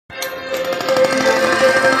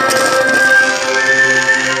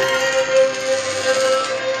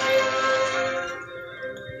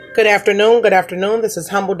Good afternoon. Good afternoon. This is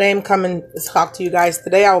Humble Dame coming to talk to you guys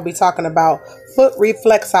today. I will be talking about foot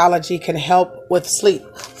reflexology can help with sleep.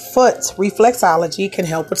 Foot reflexology can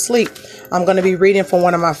help with sleep. I'm going to be reading from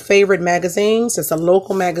one of my favorite magazines. It's a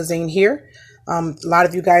local magazine here. A lot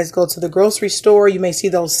of you guys go to the grocery store. You may see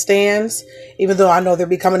those stands. Even though I know they're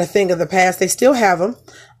becoming a thing of the past, they still have them.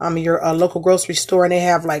 Your local grocery store, and they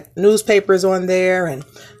have like newspapers on there and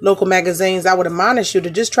local magazines. I would admonish you to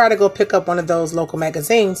just try to go pick up one of those local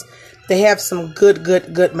magazines. They have some good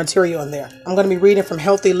material in there. I'm going to be reading from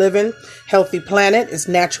Healthy Living, Healthy Planet. It's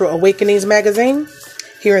Natural Awakenings magazine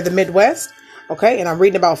here in the Midwest. Okay, and I'm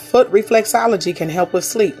reading about foot reflexology can help with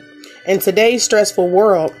sleep. In today's stressful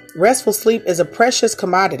world, restful sleep is a precious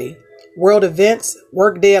commodity. World events,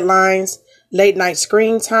 work deadlines, late night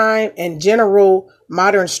screen time, and general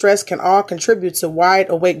modern stress can all contribute to wide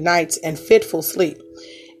awake nights and fitful sleep.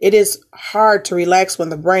 It is hard to relax when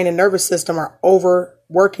the brain and nervous system are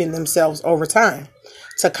overworking themselves over time.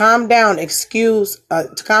 To calm down, exercise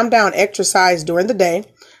during the day,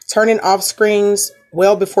 turning off screens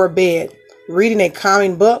well before bed, reading a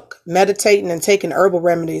calming book, meditating, and taking herbal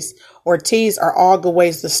remedies or teas are all good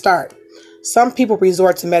ways to start. Some people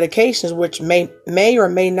resort to medications which may or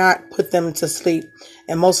may not put them to sleep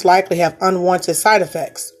and most likely have unwanted side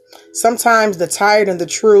effects. Sometimes the tried and the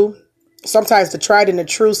true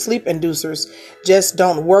sleep inducers just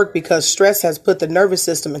don't work because stress has put the nervous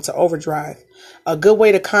system into overdrive. A good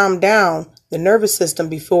way to calm down the nervous system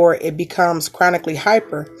before it becomes chronically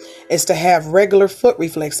hyper is to have regular foot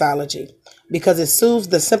reflexology because it soothes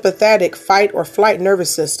the sympathetic fight or flight nervous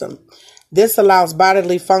system. This allows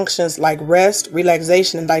bodily functions like rest,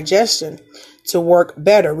 relaxation, and digestion to work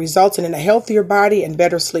better, resulting in a healthier body and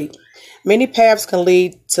better sleep. Many paths can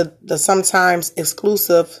lead to the sometimes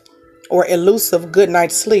exclusive or elusive good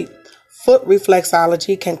night's sleep. Foot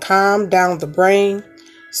reflexology can calm down the brain,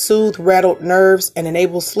 soothe rattled nerves, and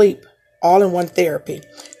enable sleep, all in one therapy.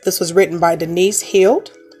 This was written by Denise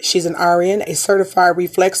Hield. She's an RN, a certified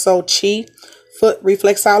reflexo foot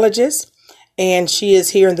reflexologist, and she is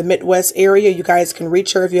here in the Midwest area. You guys can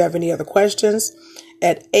reach her if you have any other questions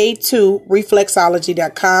at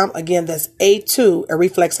a2reflexology.com. Again, that's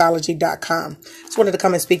a2reflexology.com. Just wanted to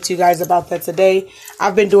come and speak to you guys about that today.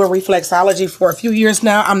 I've been doing reflexology for a few years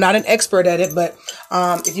now. I'm not an expert at it, but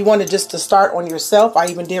if you wanted just to start on yourself, I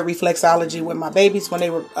even did reflexology with my babies when they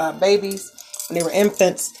were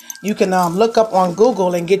infants. You can look up on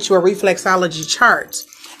Google and get your reflexology charts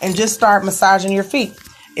and just start massaging your feet.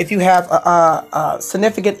 If you have a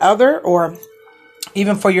significant other, or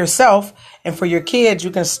even for yourself and for your kids,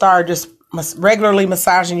 you can start just regularly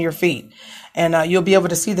massaging your feet. And you'll be able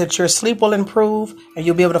to see that your sleep will improve and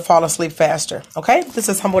you'll be able to fall asleep faster. Okay, this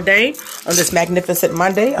is Humble Dame on this magnificent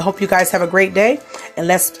Monday. I hope you guys have a great day, and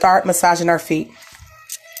let's start massaging our feet.